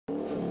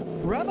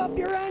Rev up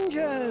your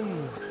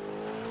engines!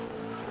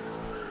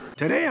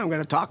 Today I'm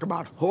going to talk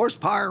about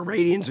horsepower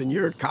ratings in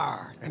your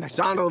car. And I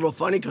sound a little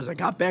funny because I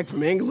got back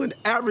from England.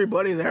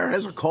 Everybody there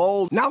has a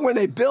cold. Now when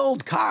they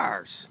build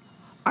cars,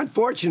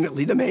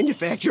 unfortunately the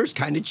manufacturers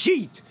kind of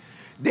cheat.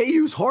 They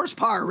use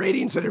horsepower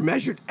ratings that are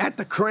measured at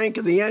the crank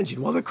of the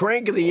engine. Well, the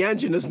crank of the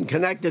engine isn't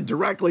connected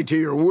directly to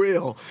your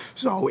wheel,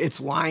 so it's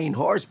line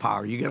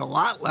horsepower. You get a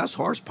lot less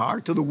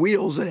horsepower to the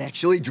wheels that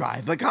actually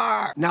drive the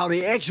car. Now,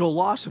 the actual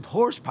loss of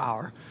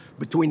horsepower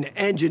between the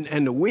engine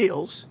and the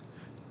wheels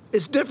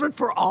is different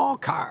for all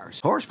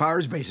cars. Horsepower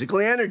is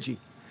basically energy,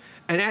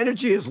 and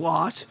energy is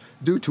lost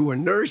due to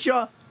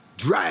inertia,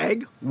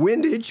 drag,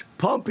 windage,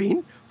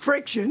 pumping,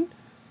 friction,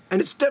 and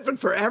it's different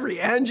for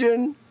every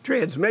engine,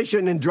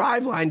 transmission, and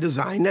driveline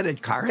design that a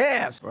car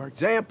has. For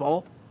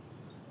example,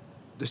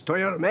 this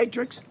Toyota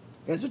Matrix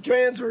has a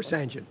transverse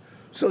engine.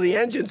 So the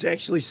engine's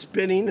actually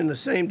spinning in the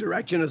same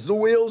direction as the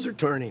wheels are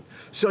turning.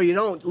 So you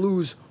don't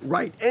lose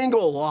right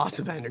angle loss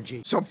of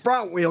energy. So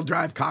front wheel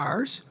drive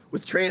cars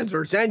with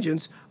transverse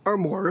engines are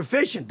more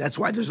efficient. That's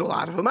why there's a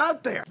lot of them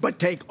out there. But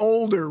take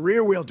older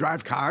rear wheel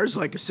drive cars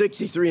like a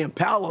 63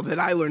 Impala that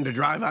I learned to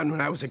drive on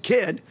when I was a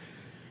kid.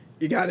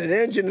 You got an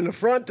engine in the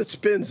front that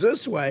spins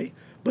this way,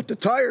 but the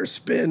tires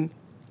spin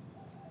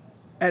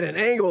at an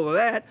angle of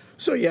that,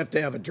 so you have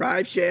to have a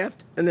drive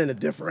shaft and then a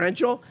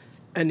differential,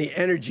 and the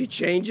energy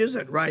changes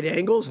at right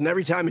angles, and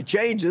every time it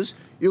changes,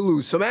 you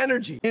lose some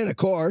energy. And of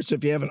course,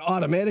 if you have an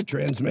automatic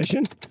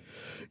transmission,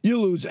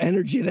 you lose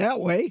energy that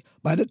way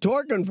by the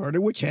torque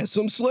converter, which has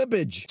some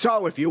slippage.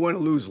 So if you want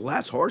to lose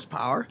less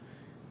horsepower,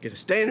 get a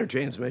standard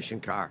transmission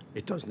car.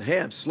 It doesn't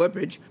have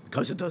slippage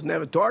because it doesn't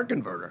have a torque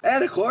converter.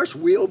 And of course,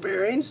 wheel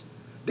bearings,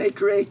 they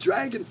create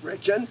drag and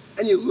friction,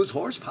 and you lose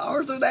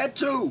horsepower to that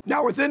too.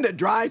 Now within the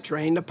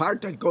drivetrain, the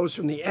part that goes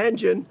from the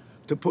engine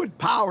to put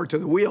power to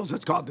the wheels,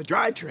 that's called the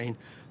drivetrain,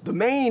 the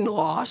main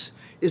loss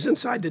is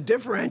inside the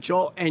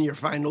differential and your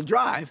final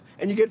drive,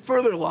 and you get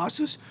further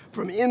losses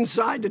from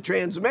inside the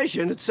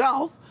transmission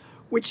itself,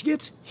 which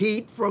gets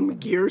heat from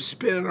gears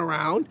spinning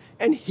around,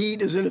 and heat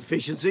is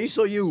inefficiency,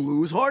 so you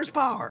lose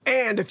horsepower.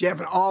 And if you have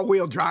an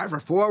all-wheel drive or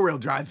four-wheel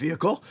drive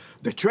vehicle,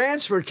 the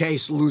transfer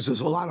case loses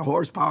a lot of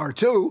horsepower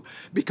too,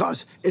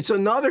 because it's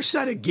another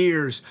set of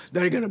gears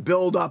that are going to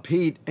build up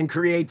heat and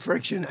create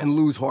friction and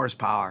lose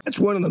horsepower. That's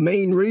one of the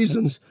main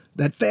reasons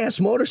that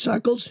fast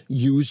motorcycles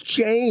use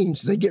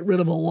chains. They get rid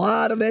of a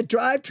lot of that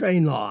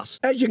drivetrain loss.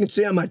 As you can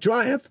see on my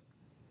Triumph,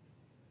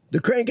 the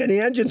crank of the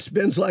engine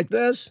spins like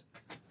this.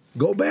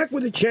 Go back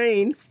with a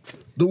chain,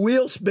 the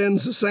wheel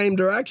spins the same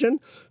direction,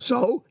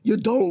 so you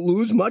don't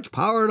lose much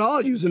power at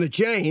all using a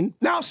chain.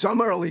 Now,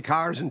 some early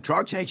cars and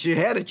trucks actually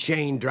had a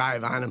chain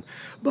drive on them,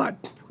 but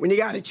when you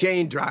got a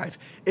chain drive,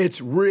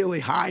 it's really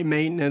high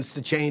maintenance.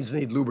 The chains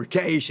need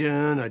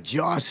lubrication,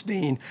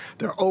 adjusting,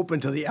 they're open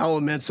to the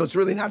elements, so it's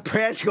really not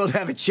practical to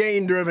have a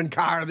chain-driven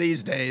car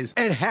these days.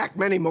 And heck,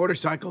 many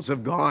motorcycles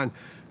have gone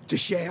to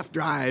shaft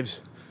drives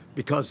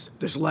because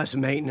there's less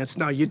maintenance.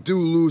 Now, you do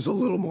lose a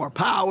little more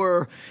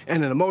power,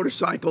 and in a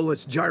motorcycle,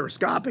 it's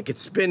gyroscopic,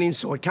 it's spinning,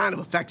 so it kind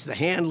of affects the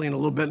handling a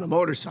little bit in a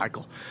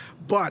motorcycle.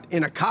 But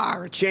in a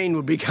car, a chain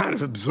would be kind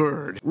of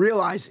absurd.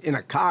 Realize in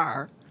a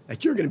car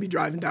that you're gonna be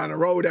driving down the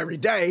road every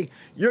day,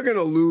 you're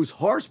gonna lose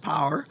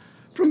horsepower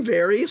from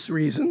various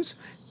reasons,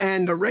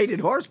 and the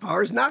rated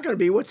horsepower is not gonna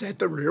be what's at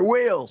the rear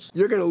wheels.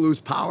 You're gonna lose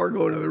power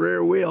going to the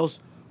rear wheels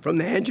from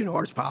the engine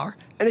horsepower,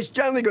 and it's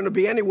generally going to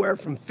be anywhere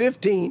from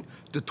 15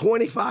 to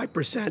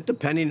 25%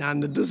 depending on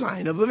the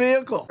design of the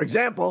vehicle. For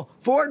example,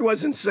 Ford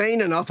was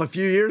insane enough a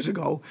few years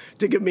ago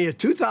to give me a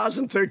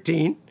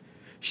 2013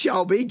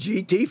 Shelby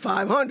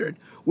GT500,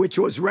 which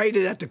was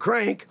rated at the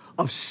crank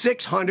of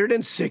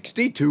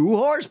 662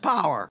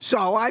 horsepower.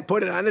 So I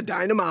put it on a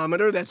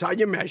dynamometer, that's how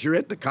you measure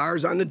it. The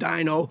car's on the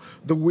dyno,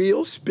 the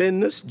wheels spin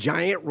this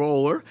giant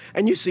roller,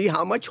 and you see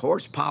how much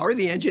horsepower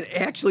the engine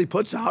actually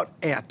puts out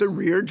at the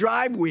rear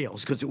drive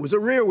wheels, because it was a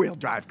rear wheel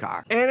drive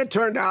car. And it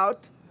turned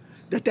out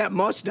that that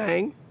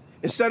Mustang,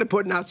 instead of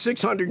putting out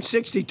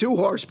 662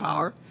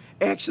 horsepower,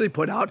 actually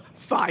put out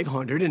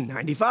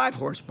 595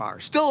 horsepower.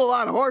 Still a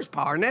lot of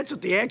horsepower, and that's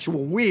at the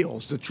actual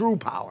wheels, the true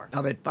power.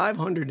 Now that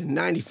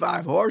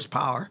 595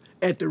 horsepower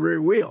at the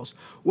rear wheels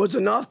was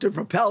enough to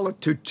propel it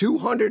to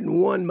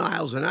 201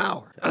 miles an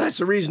hour. Now, that's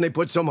the reason they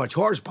put so much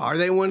horsepower.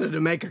 They wanted to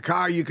make a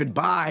car you could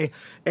buy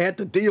at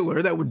the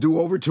dealer that would do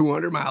over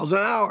 200 miles an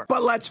hour.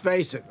 But let's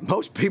face it,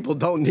 most people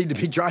don't need to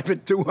be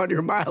driving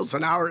 200 miles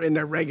an hour in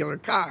their regular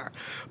car.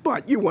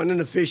 But you want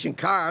an efficient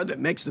car that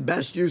makes the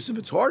best use of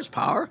its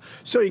horsepower,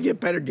 so you get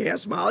better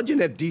gas mileage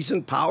and have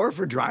decent power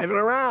for driving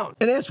around.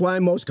 And that's why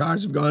most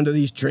cars have gone to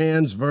these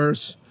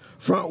transverse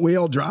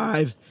front-wheel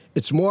drive.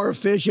 It's more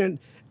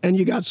efficient, and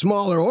you got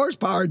smaller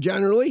horsepower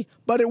generally,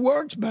 but it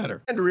works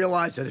better. And to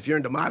realize that if you're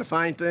into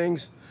modifying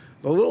things,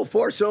 the little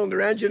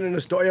four-cylinder engine in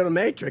this Toyota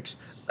Matrix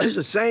is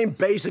the same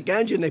basic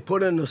engine they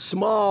put in the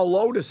small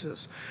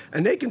Lotuses.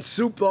 And they can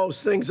soup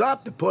those things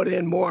up to put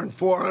in more than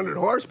 400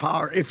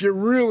 horsepower if you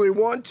really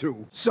want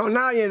to. So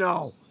now you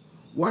know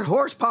what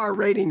horsepower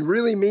rating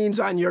really means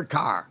on your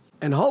car.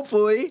 And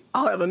hopefully,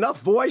 I'll have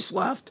enough voice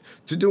left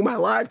to do my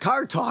live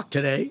car talk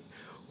today.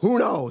 Who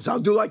knows? I'll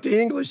do like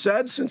the English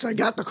said, since I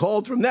got the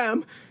cold from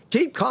them.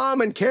 Keep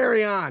calm and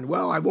carry on.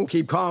 Well, I won't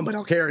keep calm, but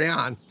I'll carry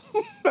on.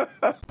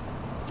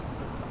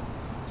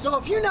 So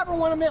if you never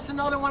want to miss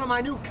another one of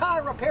my new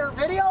car repair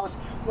videos,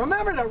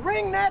 remember to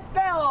ring that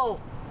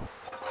bell.